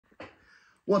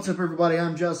What's up, everybody?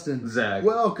 I'm Justin. Zach.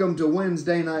 Welcome to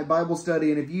Wednesday Night Bible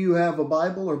Study. And if you have a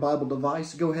Bible or Bible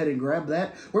device, go ahead and grab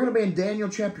that. We're going to be in Daniel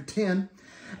chapter 10.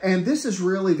 And this is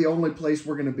really the only place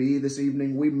we're going to be this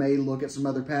evening. We may look at some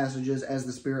other passages as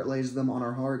the Spirit lays them on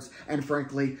our hearts and,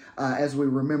 frankly, as we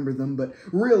remember them. But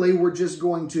really, we're just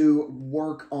going to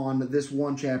work on this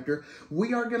one chapter.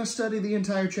 We are going to study the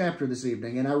entire chapter this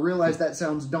evening. And I realize that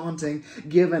sounds daunting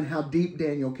given how deep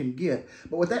Daniel can get.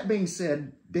 But with that being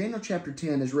said, Daniel chapter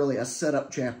 10 is really a setup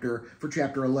chapter for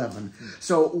chapter 11.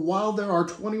 So while there are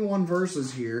 21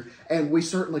 verses here, and we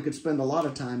certainly could spend a lot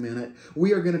of time in it,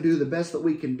 we are going to do the best that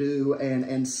we can do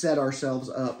and set ourselves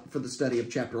up for the study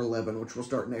of chapter 11, which will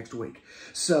start next week.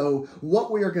 So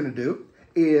what we are going to do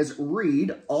is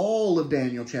read all of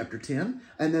Daniel chapter 10,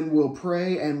 and then we'll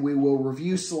pray and we will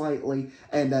review slightly,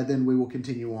 and then we will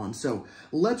continue on. So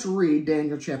let's read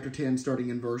Daniel chapter 10, starting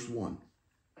in verse 1.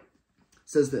 It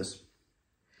says this: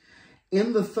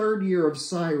 In the 3rd year of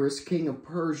Cyrus, king of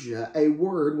Persia, a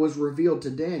word was revealed to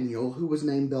Daniel, who was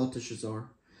named Belteshazzar.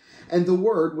 And the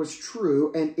word was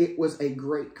true, and it was a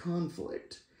great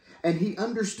conflict. And he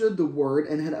understood the word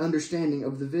and had understanding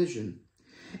of the vision.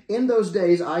 In those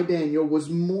days, I, Daniel, was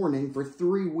mourning for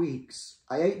 3 weeks.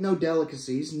 I ate no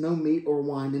delicacies, no meat or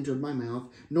wine entered my mouth,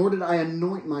 nor did I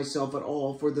anoint myself at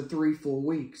all for the 3 full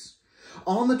weeks.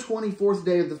 On the 24th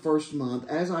day of the 1st month,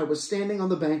 as I was standing on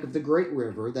the bank of the great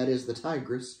river, that is the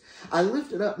Tigris, I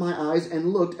lifted up my eyes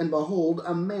and looked, and behold,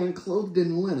 a man clothed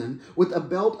in linen, with a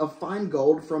belt of fine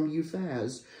gold from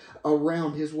Uphaz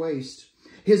around his waist.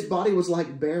 His body was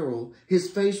like beryl, his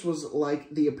face was like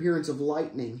the appearance of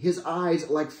lightning, his eyes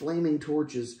like flaming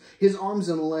torches, his arms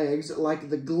and legs like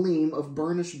the gleam of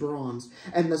burnished bronze,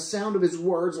 and the sound of his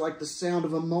words like the sound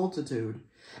of a multitude.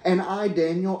 And I,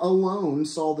 Daniel, alone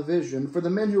saw the vision, for the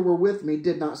men who were with me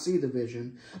did not see the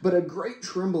vision. But a great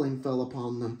trembling fell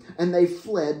upon them, and they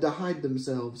fled to hide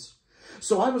themselves.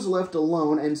 So I was left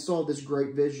alone and saw this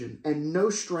great vision, and no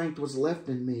strength was left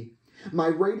in me. My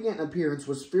radiant appearance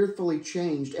was fearfully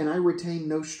changed, and I retained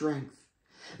no strength.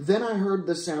 Then I heard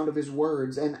the sound of his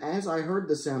words, and as I heard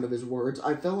the sound of his words,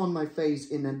 I fell on my face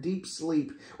in a deep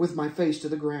sleep with my face to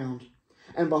the ground.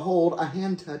 And behold, a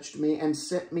hand touched me and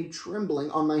set me trembling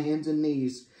on my hands and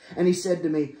knees. And he said to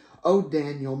me, O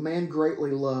Daniel, man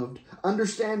greatly loved,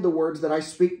 understand the words that I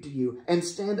speak to you, and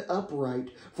stand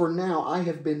upright, for now I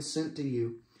have been sent to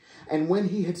you. And when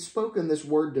he had spoken this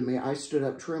word to me, I stood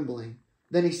up trembling.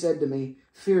 Then he said to me,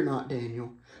 Fear not,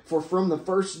 Daniel, for from the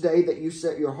first day that you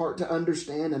set your heart to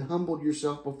understand and humbled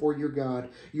yourself before your God,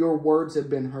 your words have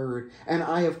been heard, and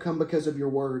I have come because of your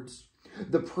words.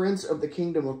 The prince of the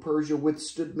kingdom of Persia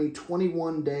withstood me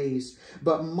 21 days,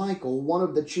 but Michael, one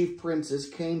of the chief princes,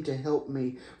 came to help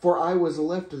me, for I was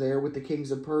left there with the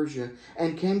kings of Persia,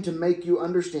 and came to make you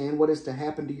understand what is to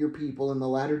happen to your people in the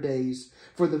latter days,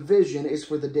 for the vision is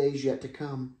for the days yet to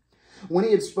come. When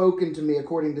he had spoken to me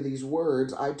according to these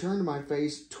words, I turned my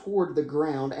face toward the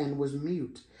ground and was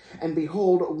mute. And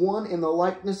behold, one in the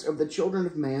likeness of the children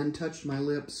of man touched my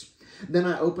lips. Then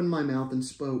I opened my mouth and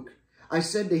spoke. I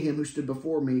said to him who stood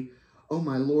before me, O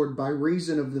my Lord, by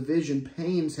reason of the vision,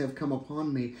 pains have come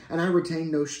upon me, and I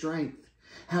retain no strength.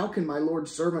 How can my Lord's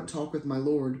servant talk with my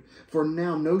Lord? For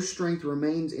now no strength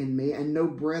remains in me, and no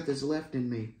breath is left in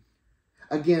me.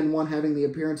 Again, one having the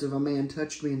appearance of a man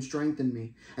touched me and strengthened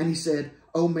me. And he said,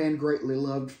 O man greatly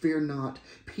loved, fear not.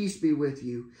 Peace be with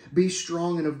you. Be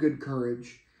strong and of good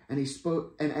courage. And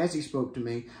as he spoke to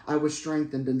me, I was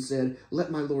strengthened and said,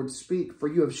 Let my Lord speak, for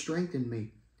you have strengthened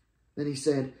me. Then he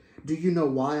said, Do you know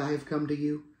why I have come to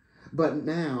you? But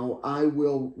now I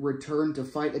will return to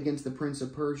fight against the prince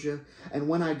of Persia, and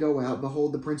when I go out,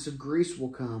 behold, the prince of Greece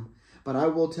will come. But I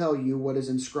will tell you what is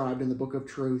inscribed in the book of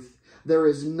truth. There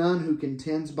is none who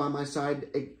contends by my side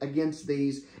against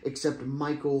these, except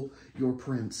Michael, your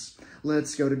prince.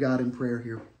 Let's go to God in prayer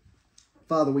here.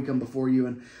 Father, we come before you,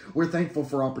 and we're thankful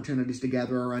for opportunities to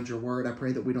gather around your word. I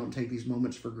pray that we don't take these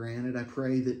moments for granted. I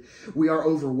pray that we are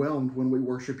overwhelmed when we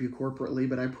worship you corporately,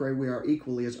 but I pray we are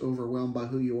equally as overwhelmed by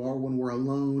who you are when we're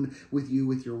alone with you,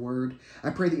 with your word. I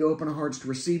pray that you open our hearts to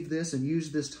receive this and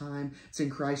use this time. It's in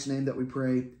Christ's name that we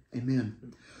pray.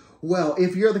 Amen. Well,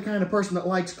 if you're the kind of person that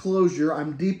likes closure,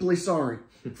 I'm deeply sorry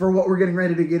for what we're getting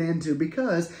ready to get into,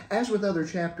 because, as with other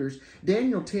chapters,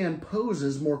 Daniel 10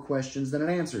 poses more questions than it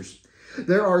answers.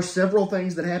 There are several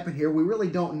things that happen here we really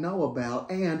don't know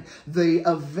about, and the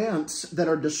events that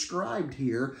are described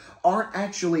here aren't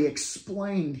actually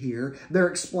explained here. They're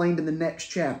explained in the next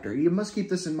chapter. You must keep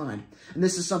this in mind, and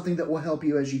this is something that will help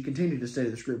you as you continue to study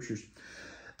the Scriptures.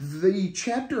 The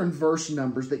chapter and verse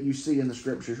numbers that you see in the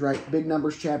scriptures, right? Big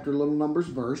numbers chapter, little numbers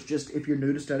verse, just if you're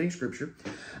new to studying scripture.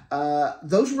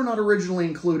 Those were not originally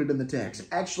included in the text.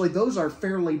 Actually, those are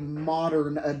fairly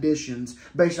modern additions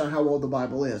based on how old the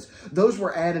Bible is. Those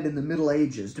were added in the Middle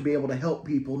Ages to be able to help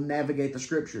people navigate the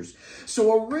scriptures.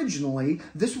 So originally,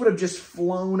 this would have just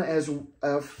flowed as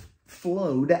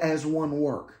one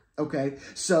work. Okay,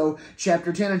 so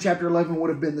chapter 10 and chapter 11 would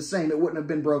have been the same. It wouldn't have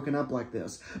been broken up like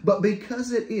this. But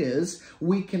because it is,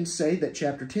 we can say that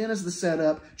chapter 10 is the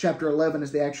setup, chapter 11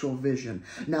 is the actual vision.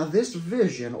 Now, this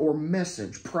vision or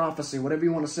message, prophecy, whatever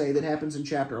you want to say, that happens in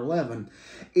chapter 11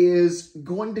 is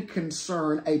going to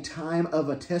concern a time of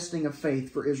a testing of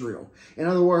faith for Israel. In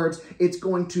other words, it's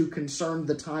going to concern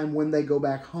the time when they go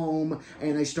back home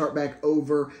and they start back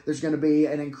over. There's going to be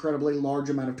an incredibly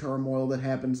large amount of turmoil that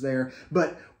happens there.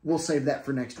 But we'll save that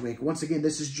for next week. Once again,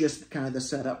 this is just kind of the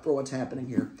setup for what's happening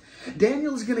here.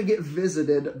 Daniel is going to get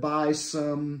visited by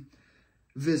some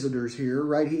visitors here,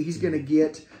 right? He's going to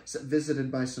get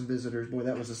visited by some visitors. Boy,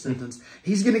 that was a sentence.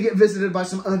 He's going to get visited by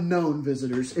some unknown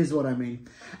visitors, is what I mean.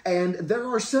 And there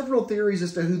are several theories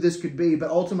as to who this could be, but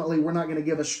ultimately we're not going to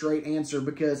give a straight answer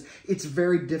because it's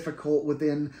very difficult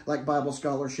within like Bible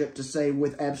scholarship to say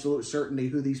with absolute certainty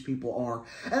who these people are.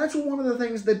 And that's one of the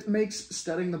things that makes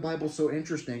studying the Bible so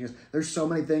interesting is there's so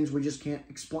many things we just can't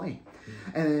explain.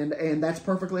 And that's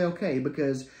perfectly okay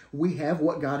because we have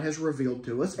what God has revealed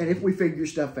to us. And if we figure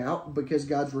stuff out because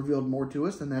God's revealed more to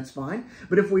us, then that's fine.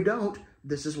 But if we don't,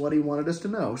 this is what he wanted us to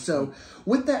know. So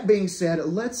with that being said,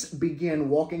 let's begin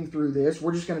walking through this.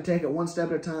 We're just going to take it one step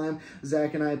at a time.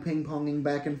 Zach and I ping-ponging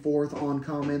back and forth on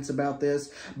comments about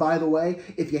this. By the way,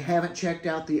 if you haven't checked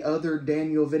out the other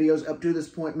Daniel videos up to this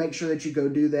point, make sure that you go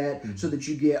do that so that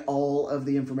you get all of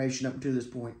the information up to this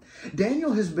point.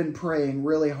 Daniel has been praying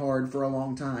really hard for a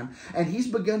long time, and he's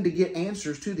begun to get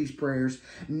answers to these prayers.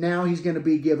 Now he's going to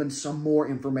be given some more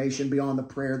information beyond the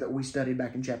prayer that we studied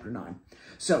back in chapter 9.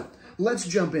 So let's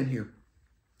jump in here.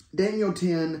 Daniel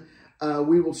 10,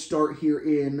 we will start here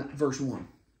in verse 1.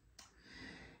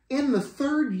 In the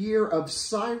 3rd year of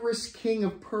Cyrus, king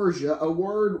of Persia, a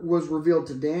word was revealed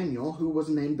to Daniel, who was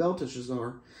named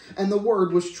Belteshazzar. And the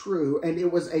word was true, and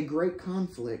it was a great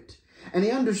conflict. And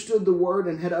he understood the word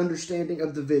and had understanding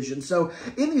of the vision. So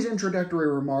in these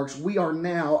introductory remarks, we are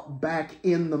now back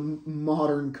in the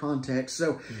modern context.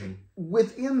 So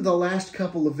within the last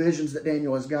couple of visions that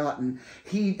Daniel has gotten,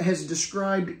 he has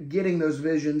described getting those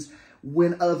visions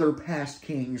when other past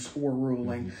kings were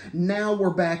ruling. Now we're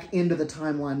back into the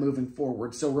timeline moving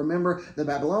forward. So remember, the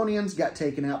Babylonians got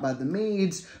taken out by the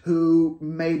Medes, who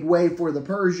made way for the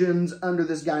Persians under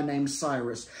this guy named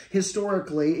Cyrus.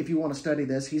 Historically, if you want to study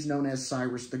this, he's known as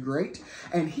Cyrus the Great,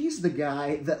 and he's the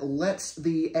guy that lets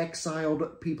the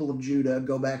exiled people of Judah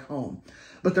go back home.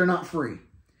 But they're not free.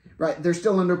 Right, they're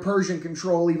still under Persian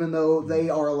control, even though they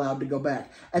are allowed to go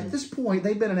back. At this point,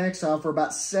 they've been in exile for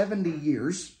about 70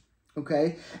 years.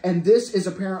 Okay, and this is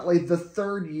apparently the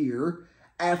 3rd year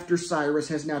after Cyrus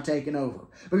has now taken over.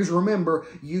 Because remember,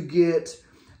 you get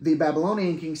the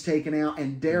Babylonian kings taken out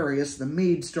and Darius, the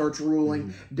Mede, starts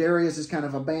ruling. Darius is kind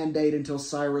of a band-aid until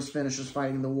Cyrus finishes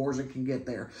fighting the wars and can get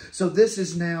there. So this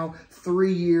is now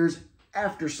 3 years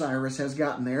after Cyrus has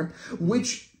gotten there,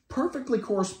 which perfectly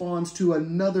corresponds to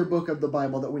another book of the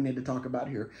Bible that we need to talk about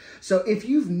here. So if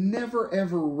you've never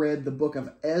ever read the book of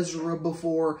Ezra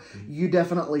before, you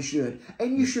definitely should.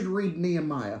 And you should read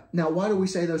Nehemiah. Now, why do we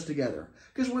say those together?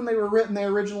 Because when they were written, they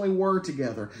originally were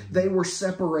together. They were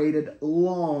separated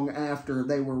long after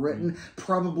they were written,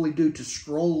 probably due to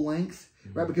scroll length,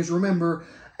 right? Because remember,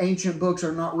 ancient books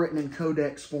are not written in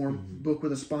codex form, book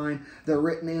with a spine. They're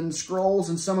written in scrolls,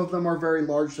 and some of them are very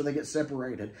large, so they get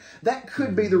separated. That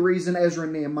could be the reason Ezra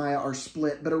and Nehemiah are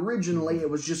split, but originally it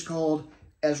was just called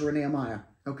Ezra and Nehemiah,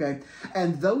 okay?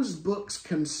 And those books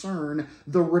concern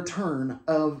the return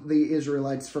of the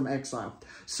Israelites from exile.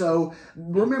 So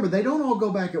remember, they don't all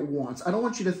go back at once. I don't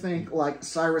want you to think like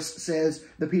Cyrus says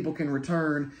the people can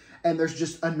return, and there's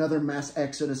just another mass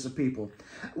exodus of people.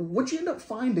 What you end up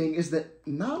finding is that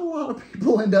not a lot of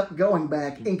people end up going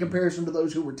back in comparison to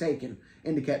those who were taken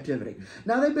into captivity.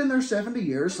 Now, they've been there 70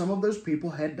 years. Some of those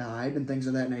people had died and things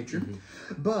of that nature.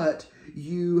 But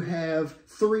you have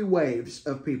 3 waves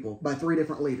of people by 3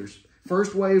 different leaders.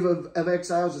 First wave of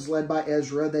exiles is led by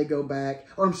Ezra. They go back.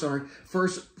 Or I'm sorry.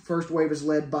 First wave is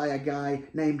led by a guy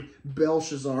named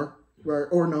Belshazzar.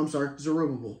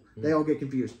 Zerubbabel. They all get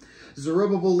confused.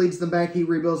 Zerubbabel leads them back. He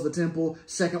rebuilds the temple.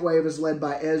 Second wave is led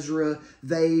by Ezra.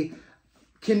 They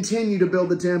continue to build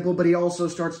the temple, but he also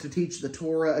starts to teach the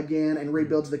Torah again and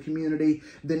rebuilds the community.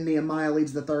 Then Nehemiah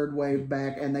leads the third wave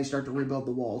back, and they start to rebuild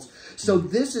the walls. So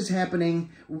this is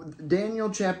happening. Daniel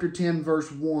chapter 10,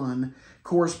 verse 1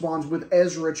 corresponds with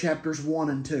Ezra chapters 1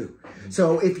 and 2.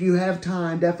 So if you have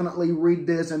time, definitely read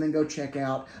this and then go check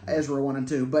out Ezra 1 and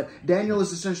 2. But Daniel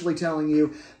is essentially telling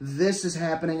you this is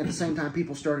happening at the same time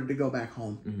people started to go back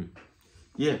home.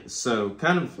 Yeah, so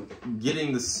kind of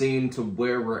getting the scene to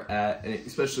where we're at, and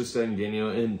especially studying Daniel.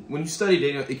 And when you study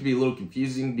Daniel, it can be a little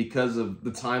confusing because of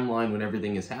the timeline when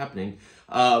everything is happening.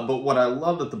 But what I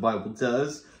love that the Bible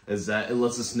does is that it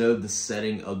lets us know the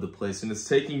setting of the place. And it's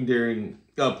taking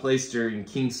place during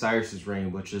King Cyrus's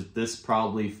reign, which is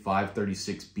probably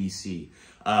 536 BC.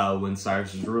 When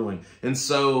Cyrus is ruling. And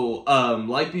so,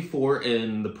 like before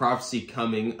in the prophecy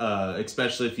coming,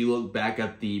 especially if you look back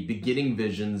at the beginning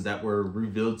visions that were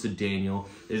revealed to Daniel,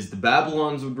 is the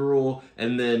Babylons would rule,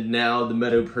 and then now the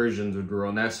Medo-Persians would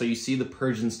rule. Now, so you see the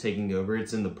Persians taking over.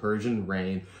 It's in the Persian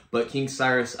reign. But King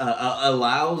Cyrus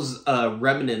allows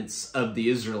remnants of the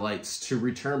Israelites to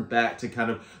return back to kind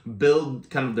of build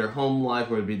kind of their home life,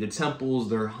 whether it be the temples,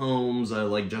 their homes,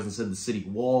 like Justin said, the city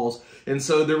walls. And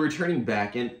so they're returning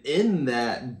back. And in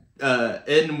that,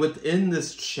 and within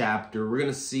this chapter, we're going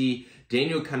to see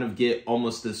Daniel kind of get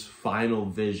almost this final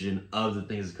vision of the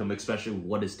things that come, especially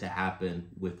what is to happen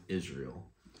with Israel.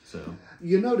 So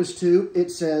you notice too,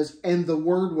 it says, and the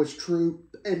word was true,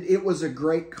 and it was a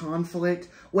great conflict.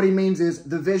 What he means is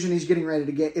the vision he's getting ready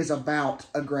to get is about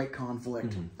a great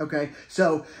conflict. Okay,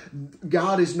 so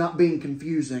God is not being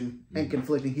confusing and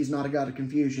conflicting. He's not a God of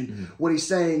confusion. What he's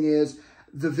saying is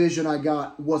the vision I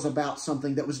got was about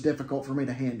something that was difficult for me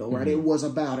to handle, right? It was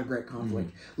about a great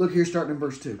conflict. Look here, starting in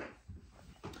verse 2.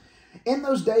 In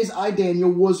those days, I,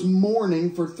 Daniel, was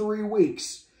mourning for 3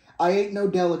 weeks. I ate no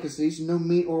delicacies, no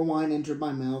meat or wine entered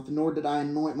my mouth, nor did I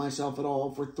anoint myself at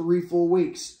all for 3 full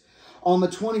weeks. On the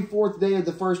 24th day of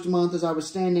the first month, as I was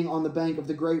standing on the bank of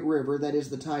the great river, that is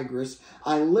the Tigris,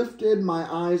 I lifted my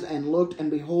eyes and looked,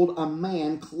 and behold, a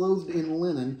man clothed in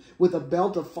linen, with a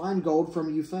belt of fine gold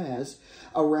from Uphaz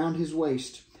around his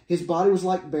waist. His body was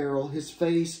like beryl, his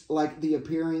face like the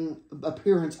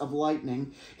appearance of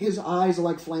lightning, his eyes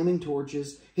like flaming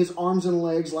torches, his arms and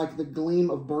legs like the gleam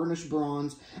of burnished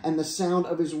bronze, and the sound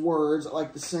of his words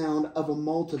like the sound of a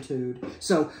multitude.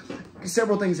 So,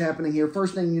 several things happening here.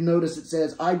 First thing you notice, it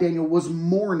says, I, Daniel, was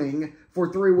mourning for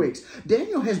 3 weeks.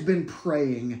 Daniel has been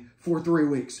praying for 3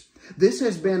 weeks. This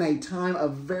has been a time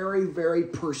of very, very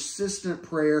persistent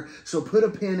prayer. So put a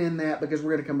pin in that because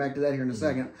we're going to come back to that here in a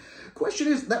second. Question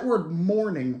is, that word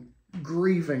mourning,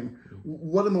 grieving,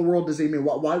 what in the world does he mean?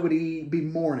 Why would he be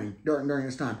mourning during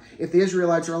this time? If the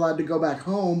Israelites are allowed to go back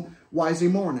home, why is he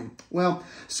mourning? Well,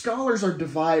 scholars are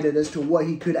divided as to what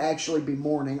he could actually be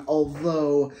mourning,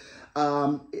 although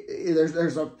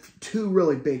there's 2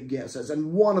 really big guesses,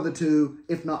 and one of the 2,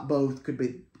 if not both, could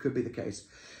be the case.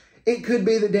 It could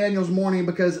be that Daniel's mourning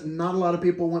because not a lot of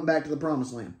people went back to the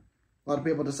Promised Land. A lot of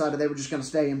people decided they were just going to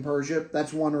stay in Persia.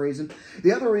 That's one reason.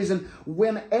 The other reason,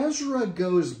 when Ezra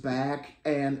goes back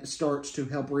and starts to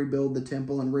help rebuild the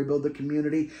temple and rebuild the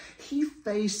community, he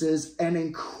faces an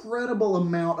incredible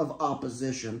amount of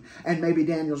opposition. And maybe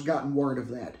Daniel's gotten word of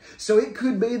that. So it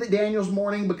could be that Daniel's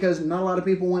mourning because not a lot of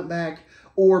people went back,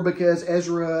 or because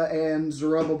Ezra and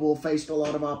Zerubbabel faced a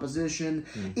lot of opposition.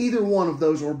 Either one of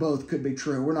those or both could be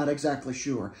true. We're not exactly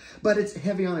sure. But it's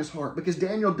heavy on his heart because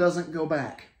Daniel doesn't go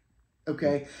back.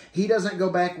 Okay, he doesn't go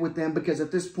back with them because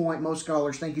at this point, most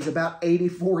scholars think he's about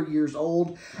 84 years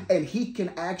old, and he can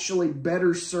actually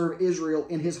better serve Israel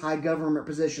in his high government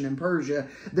position in Persia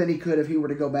than he could if he were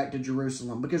to go back to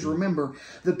Jerusalem. Because remember,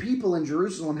 the people in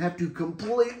Jerusalem have to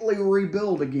completely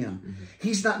rebuild again.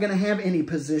 He's not going to have any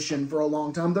position for a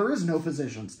long time. There is no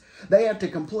positions. They have to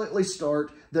completely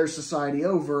start their society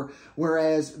over,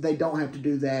 whereas they don't have to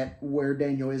do that where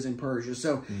Daniel is in Persia.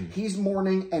 So he's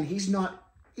mourning, and he's not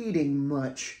eating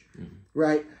much,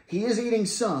 right? He is eating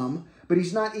some, but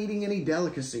he's not eating any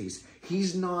delicacies.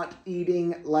 He's not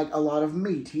eating like a lot of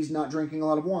meat. He's not drinking a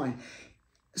lot of wine.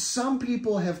 Some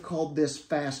people have called this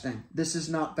fasting. This is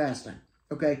not fasting,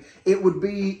 okay? It would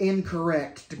be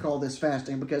incorrect to call this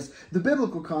fasting because the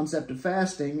biblical concept of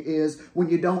fasting is when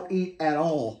you don't eat at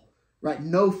all, right?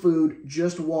 No food,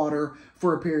 just water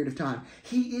for a period of time.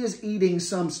 He is eating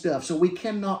some stuff, so we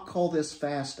cannot call this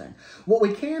fasting. What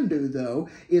we can do, though,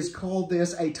 is call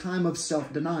this a time of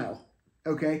self-denial,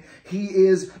 okay? He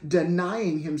is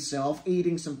denying himself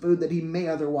eating some food that he may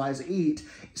otherwise eat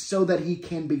so that he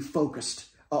can be focused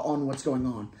on what's going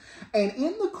on. And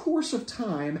in the course of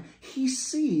time, he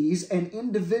sees an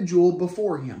individual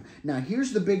before him. Now,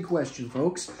 here's the big question,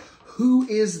 folks. Who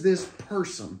is this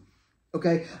person?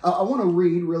 Okay, I want to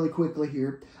read really quickly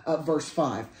here, verse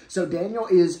 5. So Daniel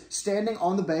is standing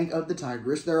on the bank of the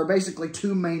Tigris. There are basically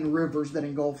two main rivers that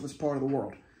engulf this part of the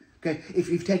world. Okay, if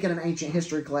you've taken an ancient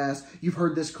history class, you've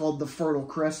heard this called the Fertile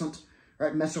Crescent,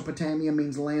 right? Mesopotamia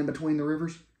means land between the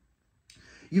rivers.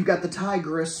 You've got the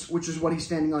Tigris, which is what he's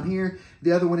standing on here.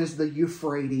 The other one is the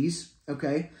Euphrates,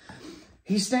 okay?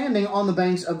 He's standing on the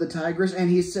banks of the Tigris, and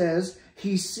he says,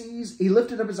 he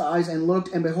lifted up his eyes and looked,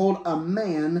 and behold, a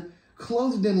man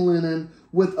clothed in linen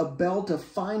with a belt of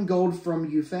fine gold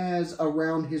from Uphaz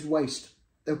around his waist,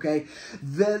 okay?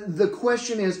 The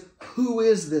question is, who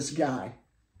is this guy,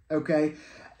 okay?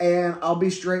 And I'll be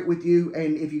straight with you,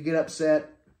 and if you get upset,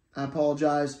 I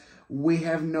apologize. We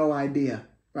have no idea,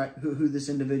 right, who this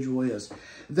individual is.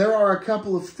 There are a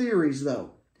couple of theories,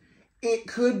 though. It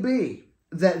could be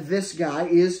that this guy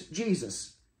is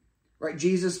Jesus, right?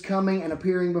 Jesus coming and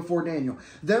appearing before Daniel.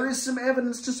 There is some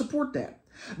evidence to support that,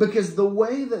 because the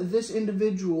way that this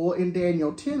individual in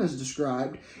Daniel 10 is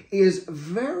described is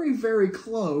very, very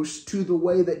close to the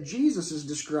way that Jesus is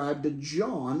described to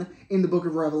John in the book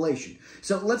of Revelation.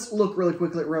 So let's look really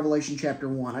quickly at Revelation chapter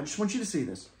 1. I just want you to see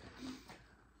this.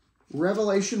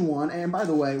 Revelation 1, and by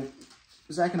the way,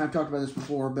 Zach and I have talked about this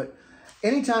before, but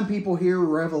anytime people hear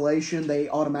Revelation, they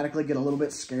automatically get a little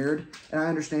bit scared, and I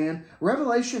understand.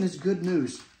 Revelation is good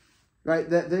news, right?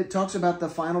 That talks about the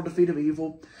final defeat of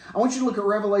evil. I want you to look at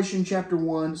Revelation chapter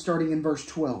 1, starting in verse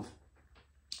 12.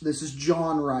 This is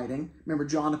John writing. Remember,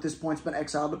 John at this point has been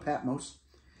exiled to Patmos.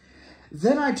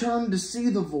 Then I turned to see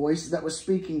the voice that was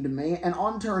speaking to me, and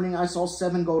on turning I saw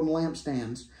 7 golden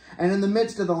lampstands. And in the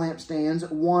midst of the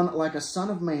lampstands, one like a son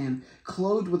of man,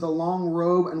 clothed with a long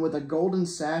robe and with a golden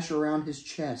sash around his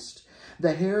chest.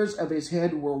 The hairs of his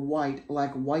head were white,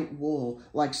 like white wool,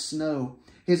 like snow.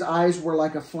 His eyes were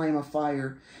like a flame of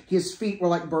fire. His feet were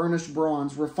like burnished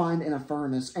bronze, refined in a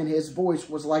furnace, and his voice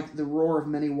was like the roar of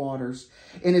many waters.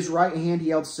 In his right hand he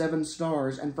held 7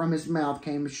 stars, and from his mouth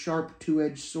came a sharp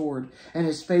 2-edged sword, and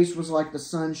his face was like the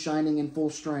sun shining in full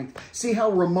strength. See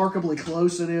how remarkably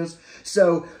close it is?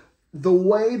 So the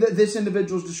way that this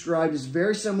individual is described is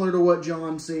very similar to what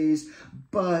John sees,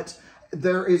 but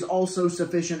there is also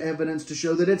sufficient evidence to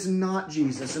show that it's not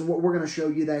Jesus, and we're going to show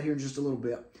you that here in just a little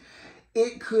bit.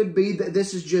 It could be that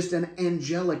this is just an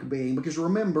angelic being, because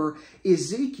remember,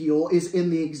 Ezekiel is in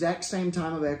the exact same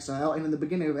time of exile, and in the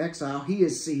beginning of exile, he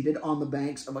is seated on the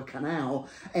banks of a canal,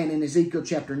 and in Ezekiel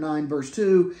chapter 9, verse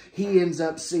 2, he ends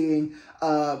up seeing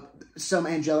some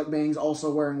angelic beings also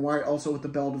wearing white, also with the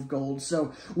belt of gold.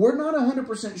 So we're not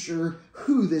 100% sure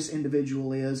who this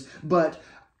individual is, but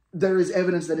there is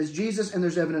evidence that it's Jesus, and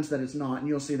there's evidence that it's not, and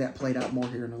you'll see that played out more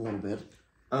here in a little bit.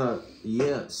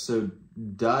 Yeah, so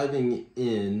diving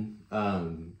in,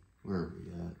 where are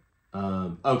we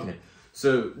at? Okay,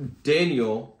 so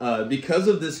Daniel, because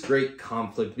of this great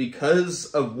conflict, because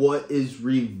of what is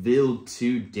revealed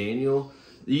to Daniel,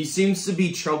 he seems to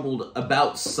be troubled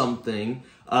about something,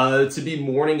 to be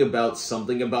mourning about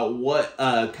something, about what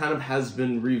kind of has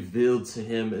been revealed to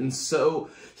him. And so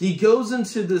he goes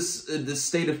into this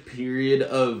state of period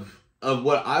of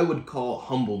what I would call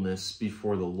humbleness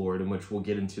before the Lord, in which we'll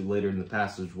get into later in the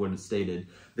passage what it's stated.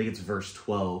 I think it's verse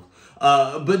 12.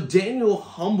 But Daniel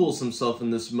humbles himself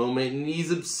in this moment, and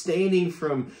he's abstaining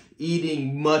from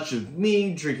eating much of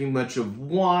meat, drinking much of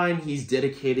wine. He's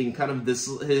dedicating kind of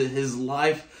his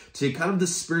life to kind of the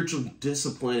spiritual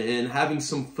discipline and having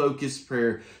some focused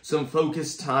prayer, some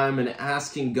focused time, and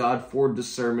asking God for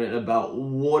discernment about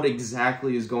what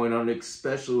exactly is going on,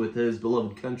 especially with his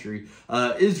beloved country,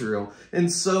 Israel.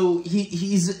 And so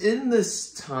he's in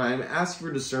this time, asking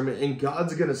for discernment, and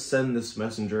God's going to send this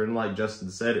messenger. And like Justin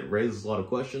said, it raises a lot of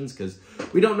questions because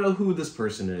we don't know who this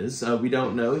person is. We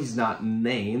don't know. He's not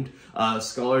named.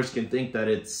 Scholars can think that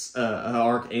it's an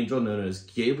archangel known as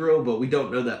Gabriel, but we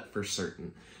don't know that for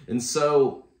certain. And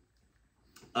so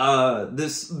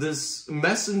this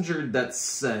messenger that's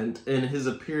sent, and his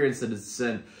appearance that is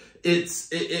sent,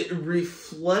 it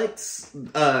reflects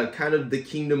kind of the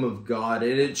kingdom of God,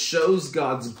 and it shows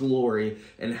God's glory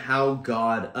and how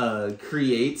God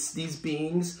creates these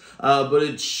beings, but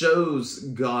it shows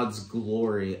God's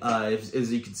glory.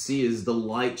 As you can see, as the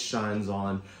light shines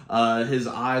on, his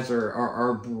eyes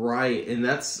are bright, and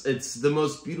it's the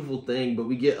most beautiful thing. But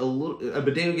we get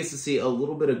but Daniel gets to see a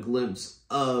little bit of glimpse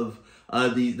of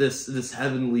this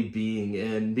heavenly being,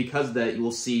 and because of that, you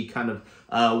will see kind of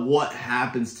what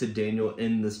happens to Daniel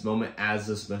in this moment as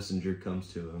this messenger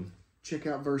comes to him. Check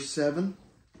out verse 7.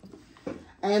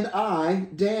 And I,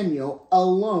 Daniel,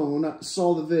 alone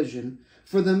saw the vision,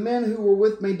 For the men who were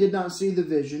with me did not see the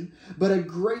vision, but a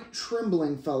great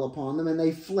trembling fell upon them, and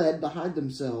they fled to hide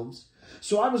themselves.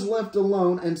 So I was left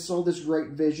alone and saw this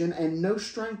great vision, and no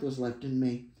strength was left in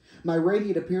me. My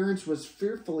radiant appearance was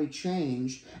fearfully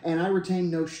changed, and I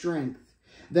retained no strength.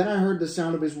 Then I heard the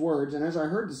sound of his words, and as I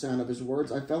heard the sound of his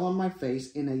words, I fell on my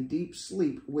face in a deep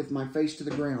sleep with my face to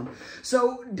the ground.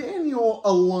 So Daniel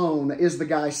alone is the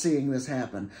guy seeing this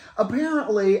happen.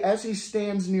 Apparently, as he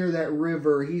stands near that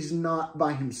river, he's not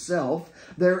by himself.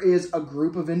 There is a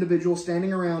group of individuals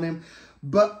standing around him,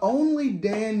 but only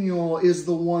Daniel is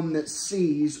the one that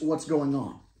sees what's going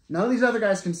on. None of these other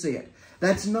guys can see it.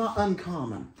 That's not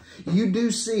uncommon. You do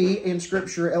see in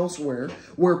Scripture elsewhere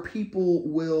where people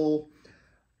will...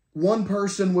 one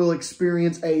person will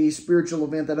experience a spiritual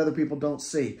event that other people don't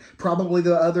see. Probably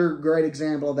the other great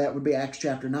example of that would be Acts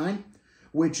chapter 9,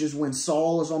 which is when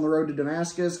Saul is on the road to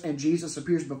Damascus and Jesus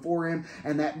appears before him,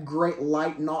 and that great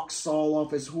light knocks Saul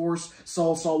off his horse.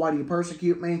 Saul, Saul, why do you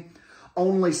persecute me?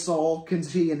 Only Saul can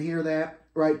see and hear that.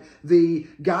 Right? The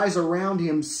guys around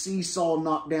him see Saul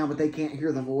knocked down, but they can't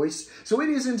hear the voice. So it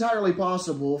is entirely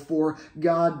possible for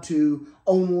God to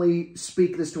only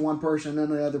speak this to one person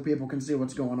and the other people can see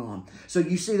what's going on. So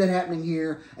you see that happening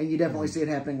here, and you definitely see it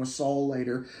happening with Saul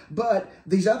later. But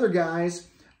these other guys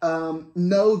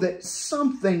know that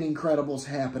something incredible is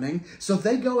happening, so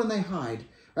they go and they hide.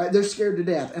 Right? They're scared to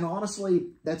death. And honestly,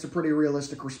 that's a pretty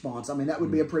realistic response. I mean, that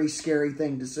would be a pretty scary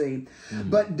thing to see.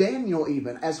 But Daniel,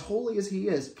 even, as holy as he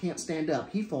is, can't stand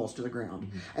up. He falls to the ground.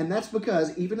 And that's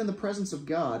because even in the presence of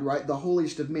God, right, the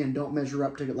holiest of men don't measure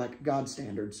up to, like, God's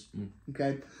standards.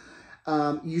 Okay?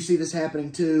 You see this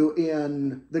happening, too,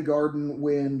 in the garden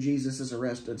when Jesus is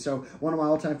arrested. So one of my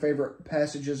all-time favorite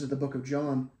passages of the book of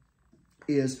John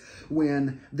is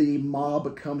when the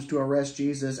mob comes to arrest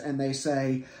Jesus and they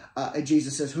say,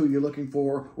 Jesus says, who are you looking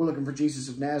for? We're looking for Jesus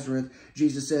of Nazareth.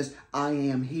 Jesus says, I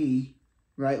am he.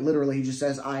 Right? Literally, he just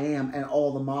says, I am. And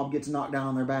all the mob gets knocked down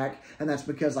on their back. And that's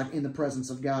because, like, in the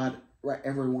presence of God, right,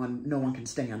 no one can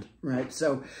stand. Right?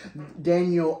 So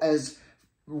Daniel, as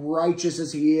righteous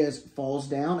as he is, falls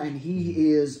down, and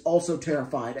he is also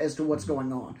terrified as to what's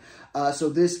going on. So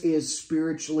this is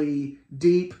spiritually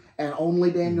deep, and only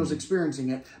Daniel's experiencing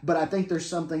it. But I think there's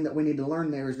something that we need to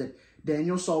learn there, is that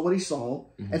Daniel saw what he saw,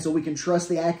 and so we can trust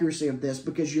the accuracy of this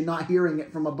because you're not hearing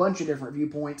it from a bunch of different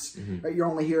viewpoints. Right? You're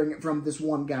only hearing it from this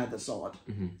one guy that saw it.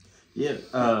 Yeah,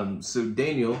 so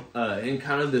Daniel, and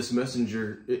kind of this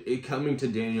messenger, it coming to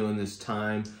Daniel in this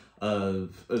time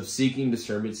of seeking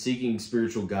discernment, seeking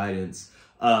spiritual guidance.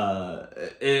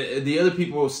 The other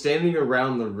people standing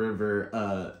around the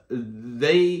river,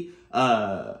 they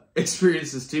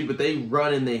experience this too, but they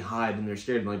run and they hide and they're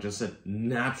scared. And like just said,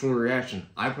 natural reaction.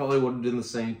 I probably would have done the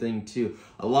same thing too.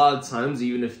 A lot of times,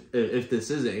 even if this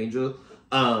is an angel,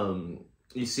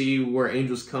 you see where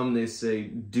angels come, they say,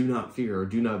 do not fear or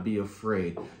do not be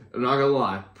afraid. I'm not gonna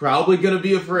lie, probably gonna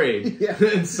be afraid. Yeah.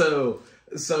 And so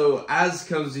as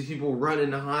comes these people run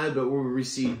and hide, but where we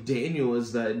see Daniel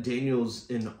is that Daniel's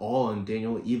in awe, and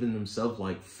Daniel even himself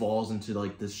like falls into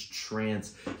like this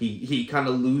trance. He kind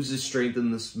of loses strength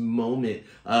in this moment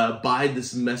by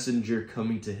this messenger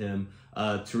coming to him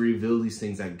to reveal these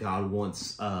things that God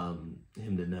wants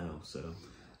him to know. So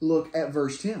look at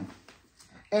verse 10.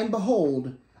 And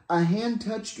behold, a hand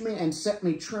touched me and set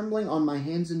me trembling on my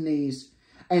hands and knees.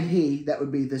 And he, that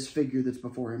would be this figure that's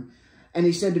before him, and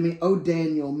he said to me, O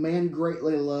Daniel, man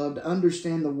greatly loved,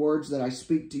 understand the words that I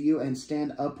speak to you and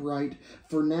stand upright,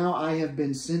 for now I have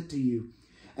been sent to you.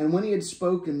 And when he had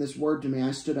spoken this word to me,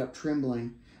 I stood up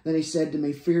trembling. Then he said to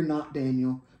me, fear not,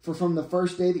 Daniel, for from the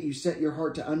first day that you set your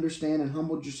heart to understand and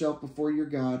humbled yourself before your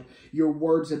God, your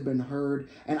words have been heard,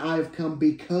 and I have come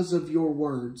because of your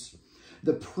words.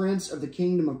 The prince of the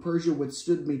kingdom of Persia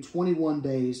withstood me 21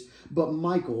 days, but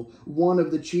Michael, one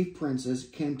of the chief princes,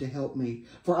 came to help me.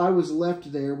 For I was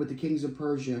left there with the kings of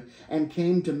Persia, and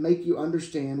came to make you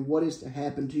understand what is to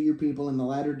happen to your people in the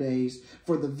latter days,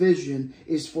 for the vision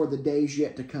is for the days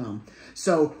yet to come.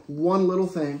 So, one little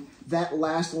thing, that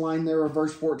last line there of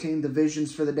verse 14, the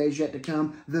visions for the days yet to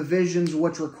come, the visions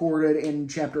what's recorded in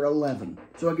chapter 11.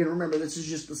 So again, remember, this is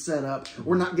just the setup.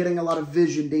 We're not getting a lot of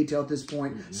vision detail at this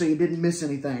point, so you didn't miss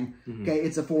anything. Okay,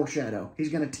 it's a foreshadow. He's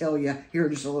going to tell you here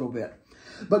in just a little bit.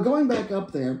 But going back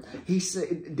up there, he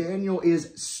said Daniel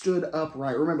is stood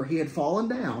upright. Remember, he had fallen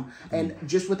down, and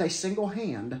just with a single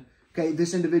hand, Okay,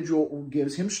 this individual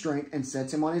gives him strength and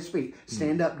sets him on his feet.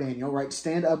 Stand up, Daniel, right?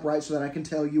 Stand upright so that I can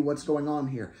tell you what's going on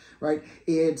here, right?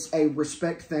 It's a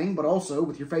respect thing, but also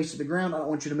with your face to the ground, I don't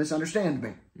want you to misunderstand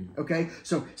me, okay?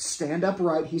 So stand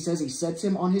upright. He says he sets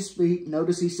him on his feet.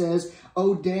 Notice he says,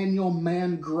 "Oh, Daniel,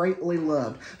 man greatly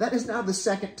loved." That is now the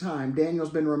second time Daniel's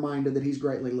been reminded that he's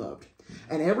greatly loved.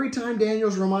 And every time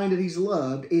Daniel's reminded he's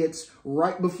loved, it's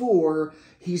right before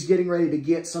he's getting ready to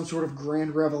get some sort of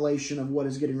grand revelation of what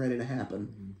is getting ready to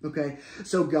happen. Okay?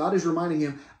 So God is reminding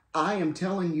him, I am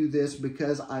telling you this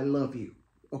because I love you.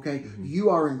 Okay? You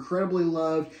are incredibly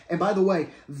loved. And by the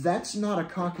way, that's not a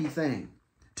cocky thing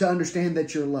to understand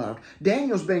that you're loved.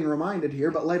 Daniel's being reminded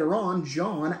here, but later on,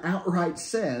 John outright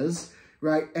says,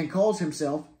 right, and calls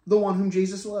himself the one whom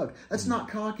Jesus loved. That's not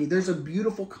cocky. There's a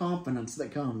beautiful confidence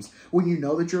that comes when you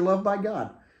know that you're loved by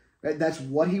God. Right? That's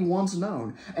what he wants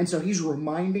known. And so he's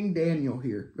reminding Daniel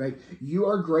here, right? You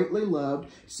are greatly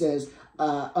loved. Says,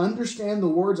 understand the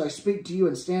words I speak to you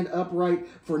and stand upright,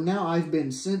 for now I've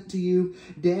been sent to you.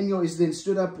 Daniel is then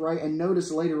stood upright, and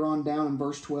notice later on down in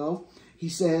verse 12, he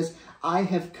says, I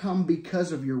have come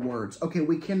because of your words. Okay,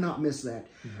 we cannot miss that.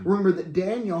 Remember that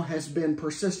Daniel has been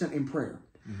persistent in prayer.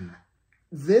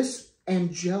 This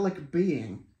angelic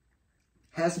being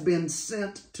has been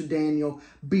sent to Daniel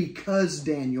because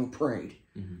Daniel prayed.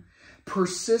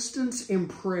 Persistence in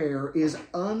prayer is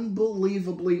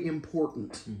unbelievably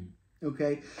important.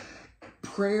 Okay?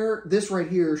 Prayer, this right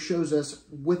here shows us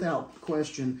without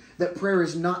question that prayer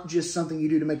is not just something you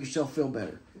do to make yourself feel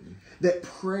better. That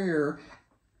prayer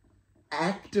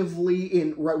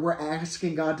actively, we're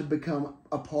asking God to become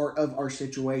a part of our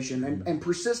situation. And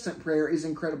persistent prayer is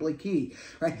incredibly key,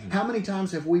 right? How many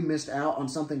times have we missed out on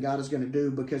something God is going to do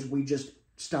because we just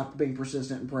stopped being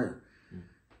persistent in prayer?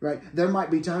 Right? There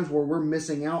might be times where we're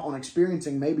missing out on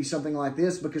experiencing maybe something like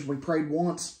this because we prayed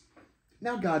once.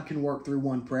 Now God can work through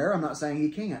one prayer. I'm not saying he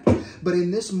can't. But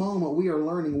in this moment, we are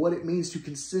learning what it means to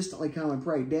consistently come and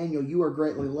pray. Daniel, you are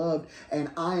greatly loved, and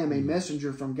I am a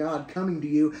messenger from God coming to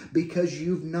you because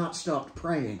you've not stopped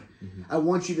praying. I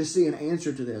want you to see an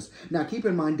answer to this. Now, keep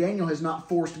in mind, Daniel has not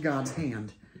forced God's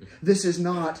hand. This is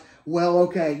not, well,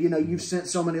 okay, you know, you've sent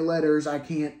so many letters, I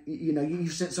can't, you know,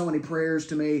 you've sent so many prayers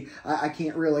to me, I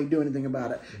can't really do anything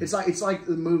about it. It's like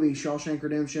the movie Shawshank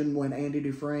Redemption when Andy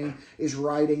Dufresne is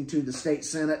writing to the state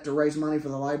senate to raise money for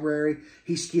the library.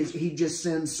 He just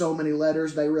sends so many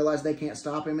letters, they realize they can't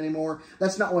stop him anymore.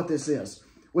 That's not what this is.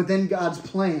 Within God's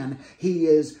plan, he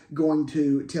is going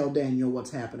to tell Daniel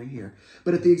what's happening here.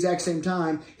 But at the exact same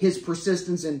time, his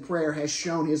persistence in prayer has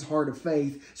shown his heart of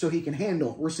faith so he can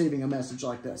handle receiving a message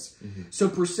like this. So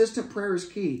persistent prayer is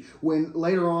key. When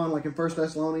later on, like in 1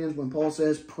 Thessalonians, when Paul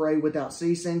says, pray without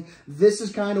ceasing, this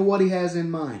is kind of what he has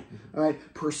in mind. All right?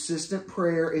 Persistent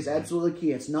prayer is absolutely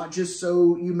key. It's not just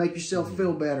so you make yourself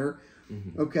feel better,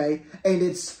 okay? And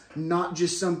it's not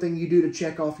just something you do to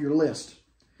check off your list.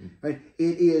 Right?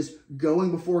 It is going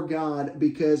before God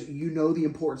because you know the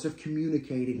importance of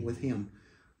communicating with him.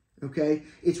 Okay?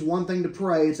 It's one thing to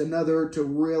pray. It's another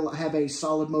to have a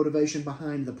solid motivation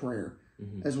behind the prayer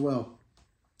as well.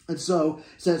 And so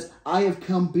it says, I have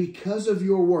come because of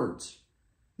your words.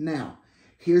 Now,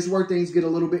 here's where things get a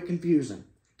little bit confusing.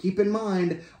 Keep in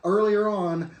mind, earlier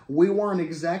on, we weren't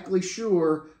exactly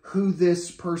sure who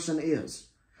this person is.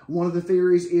 One of the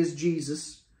theories is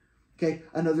Jesus. Okay,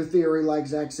 another theory, like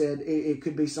Zach said, it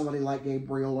could be somebody like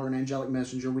Gabriel or an angelic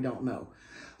messenger. We don't know.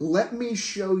 Let me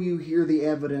show you here the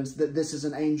evidence that this is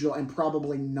an angel and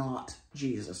probably not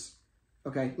Jesus.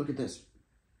 Okay, look at this.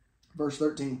 Verse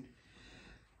 13.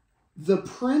 The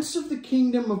prince of the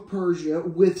kingdom of Persia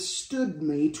withstood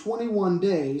me 21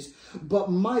 days, but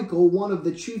Michael, one of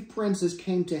the chief princes,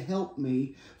 came to help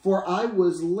me, for I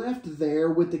was left there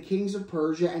with the kings of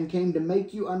Persia and came to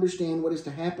make you understand what is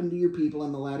to happen to your people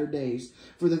in the latter days,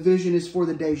 for the vision is for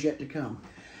the days yet to come.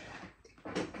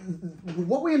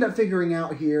 What we end up figuring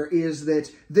out here is that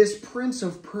this prince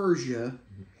of Persia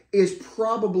is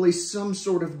probably some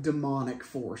sort of demonic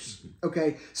force.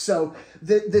 Okay, so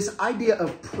this idea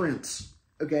of prince,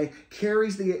 okay,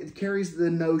 carries the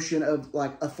notion of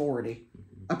like authority.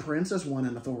 A prince is one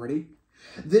in authority.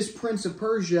 This prince of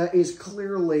Persia is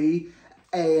clearly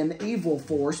an evil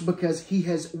force because he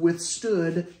has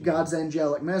withstood God's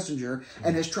angelic messenger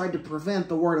and has tried to prevent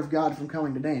the word of God from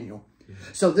coming to Daniel.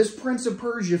 So this prince of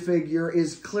Persia figure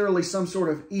is clearly some sort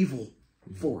of evil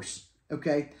force.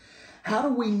 Okay. How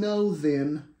do we know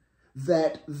then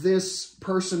that this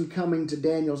person coming to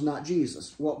Daniel is not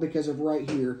Jesus? Well, because of right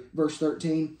here, verse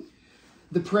 13.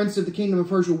 The prince of the kingdom of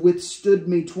Persia withstood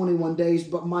me 21 days,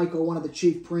 but Michael, one of the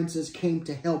chief princes, came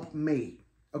to help me.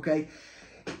 Okay?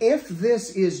 if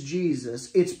this is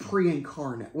Jesus, it's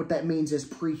pre-incarnate. What that means is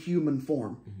pre-human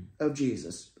form of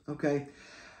Jesus, okay?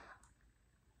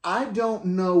 I don't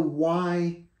know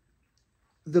why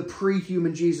the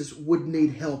pre-human Jesus would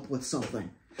need help with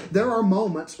something. There are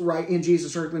moments, right, in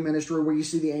Jesus' earthly ministry where you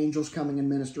see the angels coming and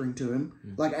ministering to him,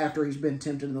 like after he's been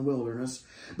tempted in the wilderness.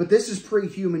 But this is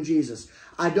pre-human Jesus.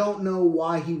 I don't know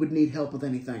why he would need help with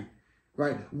anything,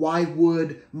 right? Why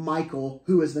would Michael,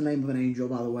 who is the name of an angel,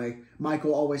 by the way,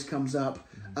 Michael always comes up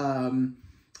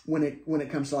when it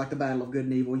comes to like the battle of good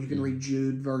and evil. You can read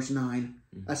Jude, verse 9.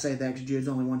 I say that because Jude's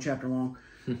only one chapter long.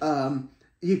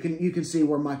 You can see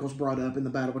where Michael's brought up in the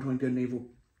battle between good and evil.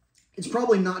 It's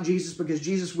probably not Jesus because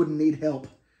Jesus wouldn't need help,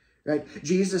 right?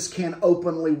 Jesus can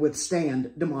openly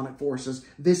withstand demonic forces.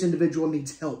 This individual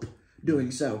needs help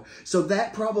doing so. So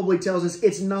that probably tells us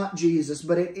it's not Jesus,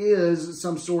 but it is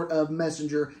some sort of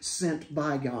messenger sent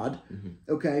by God,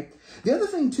 okay? The other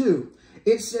thing, too,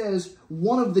 it says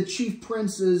one of the chief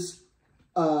princes,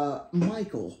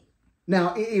 Michael.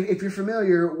 Now, if you're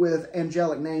familiar with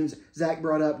angelic names, Zach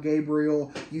brought up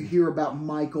Gabriel. You hear about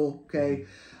Michael, okay?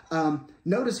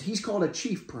 Notice he's called a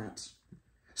chief prince.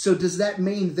 So does that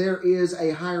mean there is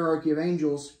a hierarchy of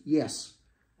angels? Yes.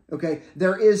 Okay,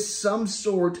 there is some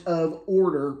sort of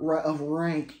order, of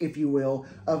rank, if you will,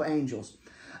 of angels.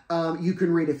 You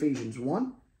can read Ephesians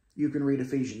 1. You can read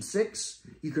Ephesians 6.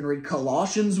 You can read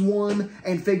Colossians 1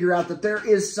 and figure out that there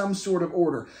is some sort of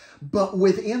order. But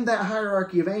within that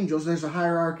hierarchy of angels, there's a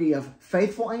hierarchy of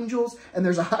faithful angels and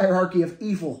there's a hierarchy of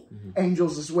evil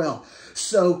angels as well.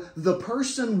 So the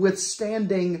person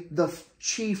withstanding the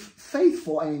chief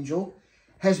faithful angel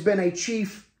has been a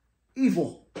chief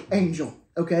evil angel.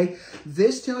 Okay,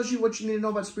 this tells you what you need to know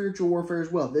about spiritual warfare as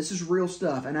well. This is real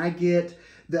stuff. And I get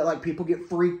that like people get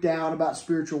freaked out about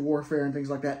spiritual warfare and things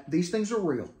like that. These things are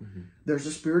real. There's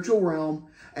a spiritual realm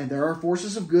and there are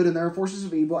forces of good and there are forces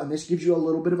of evil. And this gives you a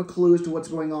little bit of a clue as to what's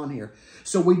going on here.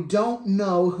 So we don't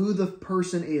know who the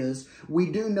person is. We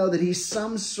do know that he's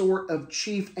some sort of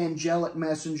chief angelic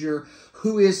messenger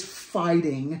who is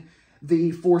fighting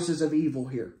the forces of evil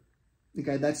here.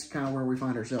 Okay, that's kind of where we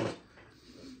find ourselves.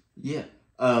 Yeah.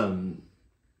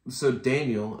 So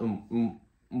Daniel, and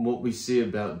what we see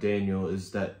about Daniel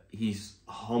is that he's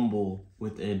humble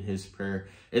within his prayer.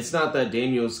 It's not that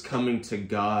Daniel's coming to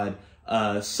God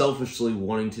selfishly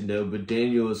wanting to know, but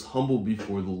Daniel is humble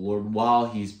before the Lord while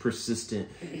he's persistent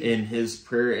in his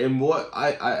prayer. And what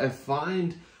I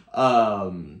find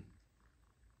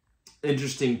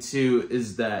interesting too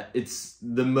is that it's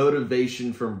the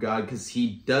motivation from God because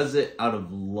he does it out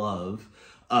of love.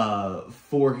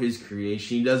 For his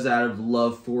creation. He does it out of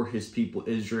love for his people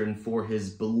Israel and for his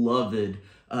beloved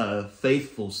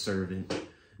faithful servant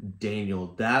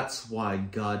Daniel. That's why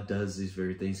God does these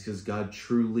very things, because God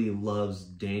truly loves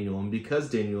Daniel. And because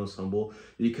Daniel is humble,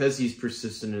 because he's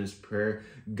persistent in his prayer,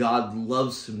 God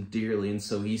loves him dearly. And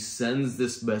so he sends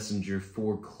this messenger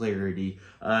for clarity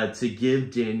to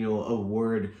give Daniel a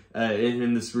word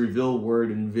in this revealed word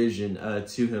and vision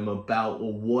to him about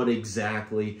what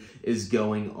exactly is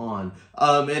going on.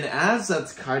 And as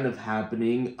that's kind of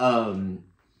happening,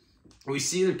 we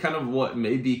see kind of what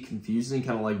may be confusing,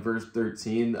 kind of like verse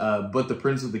 13, but the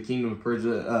prince of the kingdom of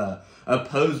Persia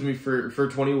opposed me for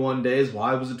 21 days.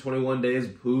 Why was it 21 days?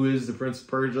 Who is the prince of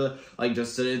Persia? Like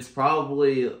just said, it's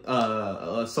probably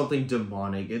something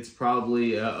demonic. It's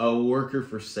probably a worker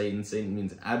for Satan. Satan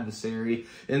means adversary.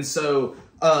 And so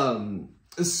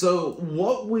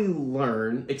what we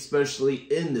learn, especially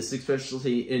in this,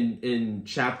 especially in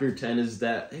chapter 10, is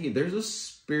that, hey, there's a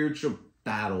spiritual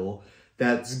battle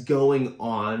that's going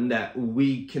on that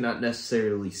we cannot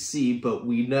necessarily see, but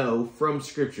we know from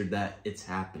scripture that it's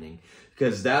happening,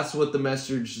 because that's what the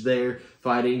message they're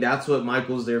fighting, that's what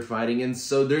Michael's there fighting. And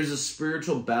so there's a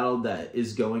spiritual battle that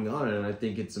is going on, and I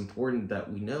think it's important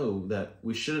that we know that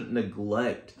we shouldn't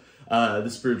neglect the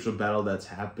spiritual battle that's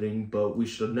happening, but we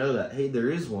should know that, hey,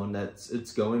 there is one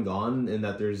it's going on, and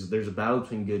that there's a battle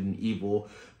between good and evil,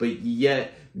 but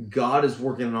yet God is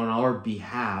working on our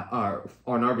behalf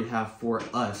for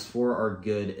us, for our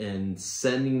good, and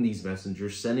sending these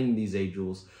messengers, sending these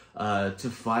angels to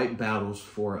fight battles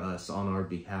for us on our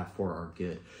behalf, for our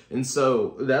good. And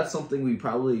so that's something we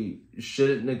probably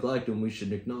shouldn't neglect, and we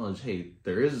should acknowledge, hey,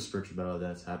 there is a spiritual battle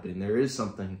that's happening. There is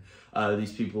something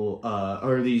these people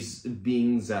or these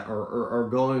beings that are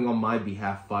going on my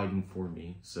behalf, fighting for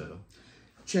me. So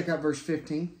check out verse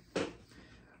 15.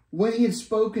 When he had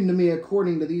spoken to me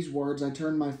according to these words, I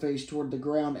turned my face toward the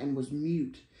ground and was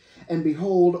mute. And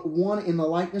behold, one in the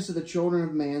likeness of the children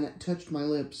of man touched my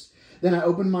lips. Then I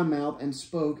opened my mouth and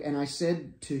spoke, and I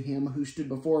said to him who stood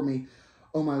before me,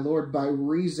 O my Lord, by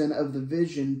reason of the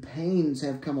vision, pains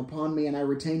have come upon me, and I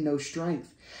retain no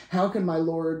strength. How can my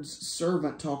Lord's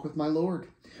servant talk with my Lord?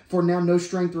 For now no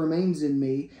strength remains in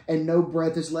me, and no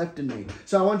breath is left in me.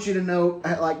 So I want you to know,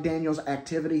 like Daniel's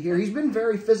activity here. He's been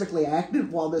very physically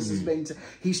active while this is being...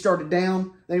 He started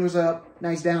down, then he was up,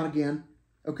 now he's down again.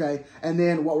 Okay? And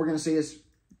then what we're going to see is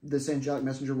this angelic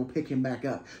messenger will pick him back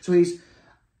up. So he's,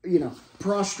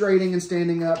 prostrating and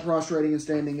standing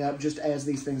up, just as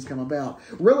these things come about.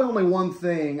 Really only one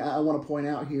thing I want to point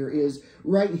out here is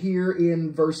right here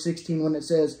in verse 16 when it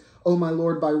says, O my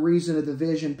Lord, by reason of the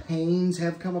vision, pains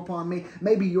have come upon me.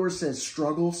 Maybe yours says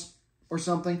struggles or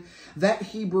something. That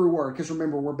Hebrew word, because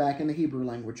remember, we're back in the Hebrew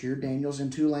language here. Daniel's in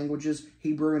 2 languages,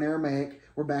 Hebrew and Aramaic.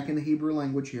 We're back in the Hebrew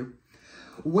language here.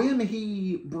 When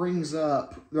he brings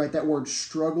up, that word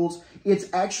struggles, it's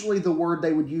actually the word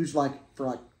they would use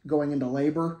for going into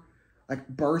labor, like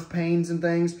birth pains and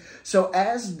things. So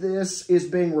as this is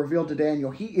being revealed to Daniel,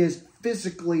 he is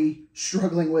physically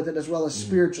struggling with it as well as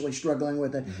spiritually struggling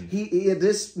with it.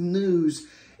 This news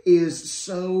is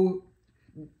so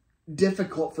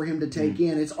difficult for him to take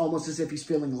in. It's almost as if he's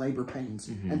feeling labor pains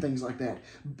and things like that.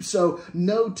 So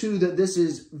know too that this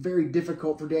is very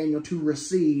difficult for Daniel to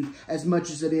receive as much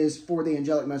as it is for the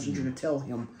angelic messenger to tell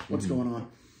him what's going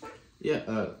on.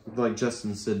 Yeah, like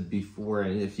Justin said before,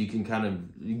 and if you can kind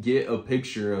of get a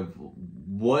picture of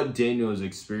what Daniel is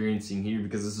experiencing here,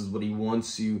 because this is what he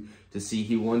wants you to see.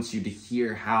 He wants you to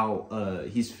hear how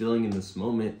he's feeling in this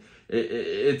moment.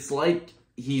 It's like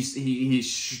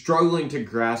he's struggling to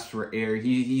grasp for air.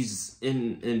 He's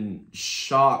in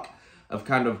shock of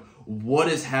kind of what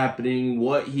is happening,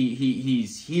 what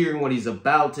he's hearing, what he's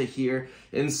about to hear.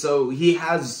 And so he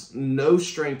has no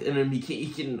strength in him. He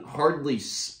can hardly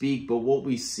speak, but what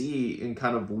we see and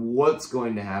kind of what's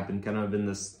going to happen kind of in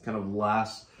this kind of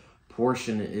last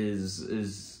portion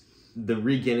is the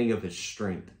regaining of his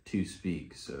strength to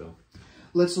speak. So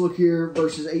let's look here,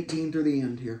 verses 18 through the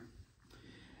end here.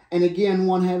 And again,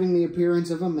 one having the appearance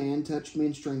of a man touched me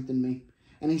and strengthened me.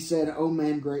 And he said, O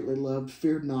man greatly loved,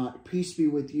 fear not, peace be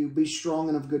with you, be strong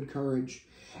and of good courage.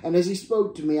 And as he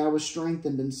spoke to me, I was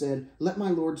strengthened and said, Let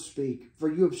my Lord speak,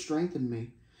 for you have strengthened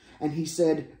me. And he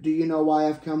said, Do you know why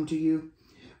I've come to you?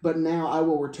 But now I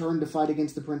will return to fight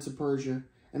against the prince of Persia.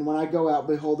 And when I go out,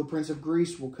 behold, the prince of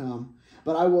Greece will come.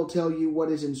 But I will tell you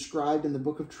what is inscribed in the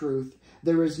book of truth.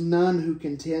 There is none who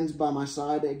contends by my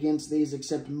side against these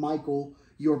except Michael,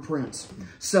 your prince.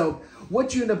 So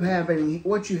what you end up having,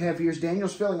 what you have here is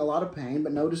Daniel's feeling a lot of pain,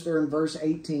 but notice there in verse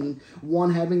 18,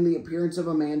 one having the appearance of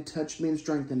a man touched me and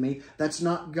strengthened me. That's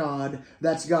not God.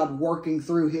 That's God working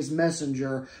through his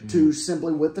messenger to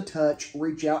simply with the touch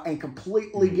reach out and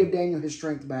completely give Daniel his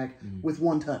strength back with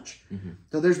one touch.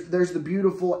 So there's the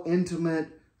beautiful, intimate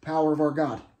power of our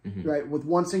God, right? With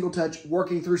one single touch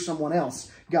working through someone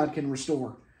else, God can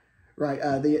restore, right?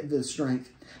 The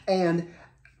strength. And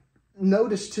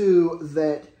notice, too,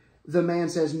 that the man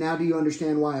says, now do you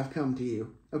understand why I've come to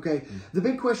you? Okay, the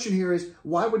big question here is,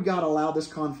 why would God allow this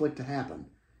conflict to happen?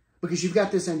 Because you've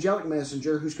got this angelic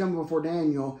messenger who's coming before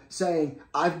Daniel saying,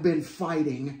 I've been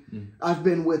fighting, I've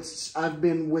been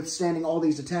withstanding all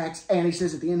these attacks, and he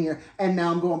says at the end here, and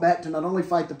now I'm going back to not only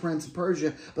fight the prince of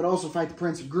Persia, but also fight the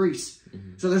prince of Greece.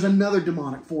 So there's another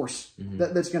demonic force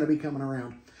that's going to be coming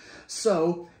around.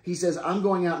 So he says, I'm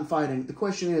going out and fighting. The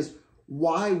question is,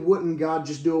 why wouldn't God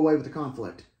just do away with the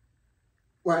conflict?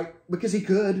 Right? Because he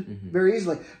could very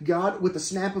easily. God, with the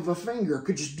snap of a finger,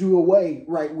 could just do away,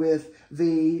 right, with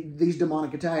these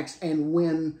demonic attacks and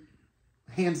win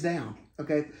hands down.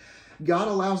 Okay? God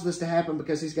allows this to happen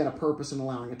because he's got a purpose in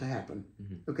allowing it to happen.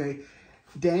 Okay?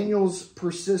 Daniel's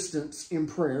persistence in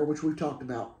prayer, which we've talked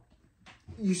about,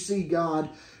 you see God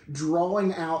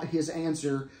drawing out his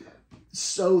answer,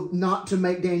 so not to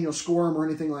make Daniel squirm or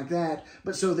anything like that,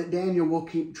 but so that Daniel will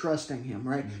keep trusting him,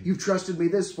 right? You've trusted me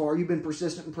this far. You've been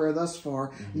persistent in prayer thus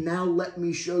far. Now let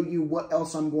me show you what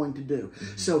else I'm going to do.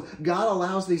 So God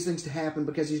allows these things to happen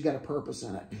because he's got a purpose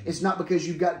in it. It's not because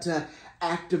you've got to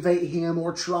activate him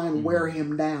or try and wear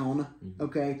him down,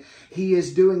 okay? He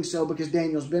is doing so because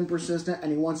Daniel's been persistent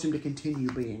and he wants him to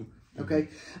continue being. Okay,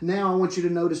 now I want you to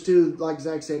notice too, like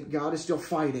Zach said, God is still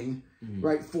fighting,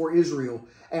 right, for Israel.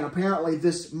 And apparently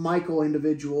this Michael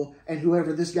individual and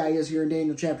whoever this guy is here in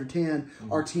Daniel chapter 10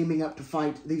 are teaming up to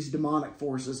fight these demonic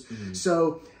forces.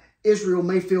 So Israel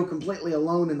may feel completely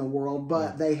alone in the world,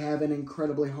 but they have an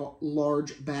incredibly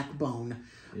large backbone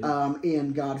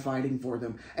in God fighting for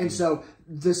them. And so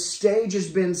the stage has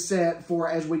been set for,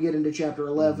 as we get into chapter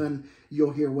 11,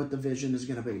 you'll hear what the vision is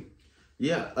going to be.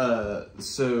 Yeah,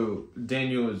 so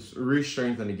Daniel is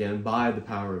re-strengthened again by the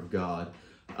power of God.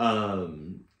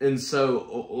 And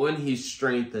so when he's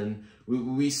strengthened,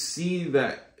 we see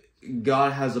that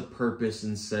God has a purpose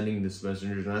in sending this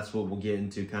messenger, and that's what we'll get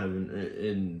into kind of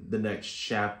in the next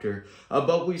chapter.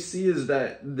 But we see is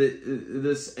that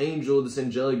this angel, this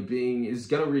angelic being, is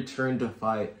going to return to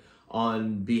fight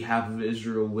on behalf of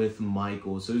Israel with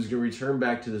Michael. So he's going to return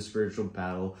back to the spiritual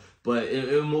battle. But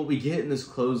and what we get in this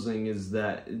closing is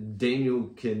that Daniel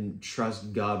can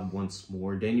trust God once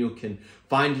more. Daniel can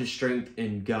find his strength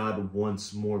in God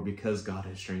once more because God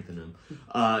has strengthened him.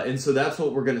 And so that's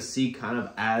what we're going to see kind of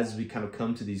as we kind of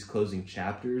come to these closing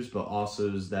chapters, but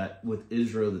also is that with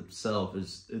Israel itself,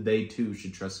 is they too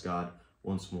should trust God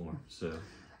once more. So.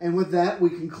 And with that,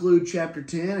 we conclude chapter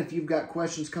 10. If you've got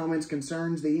questions, comments,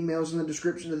 concerns, the email's in the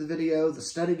description of the video. The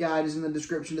study guide is in the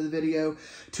description of the video.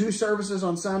 2 services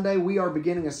on Sunday. We are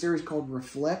beginning a series called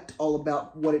Reflect, all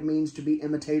about what it means to be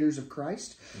imitators of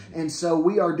Christ. And so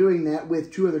we are doing that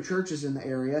with 2 other churches in the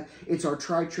area. It's our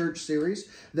Tri-Church series.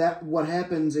 That what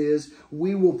happens is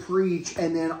we will preach,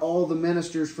 and then all the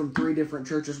ministers from 3 different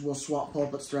churches will swap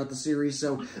pulpits throughout the series.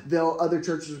 So other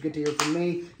churches will get to hear from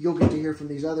me. You'll get to hear from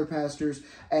these other pastors.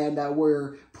 And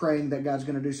we're praying that God's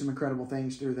going to do some incredible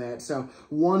things through that. So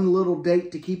one little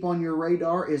date to keep on your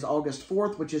radar is August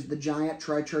 4th, which is the giant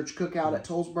Tri-Church Cookout at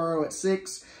Tollsboro at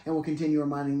 6. And we'll continue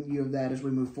reminding you of that as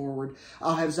we move forward.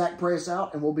 I'll have Zach pray us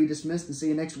out, and we'll be dismissed and see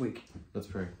you next week. Let's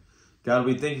pray. God,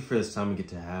 we thank you for this time we get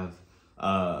to have.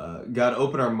 God,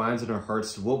 open our minds and our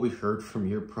hearts to what we heard from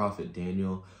your prophet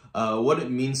Daniel. What it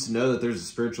means to know that there's a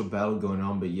spiritual battle going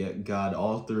on, but yet, God,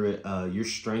 all through it, you're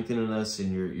strengthening us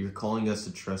and you're calling us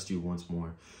to trust you once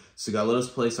more. So, God, let us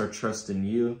place our trust in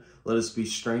you. Let us be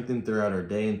strengthened throughout our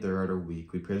day and throughout our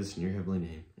week. We pray this in your heavenly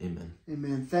name. Amen.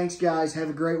 Amen. Thanks, guys. Have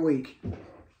a great week.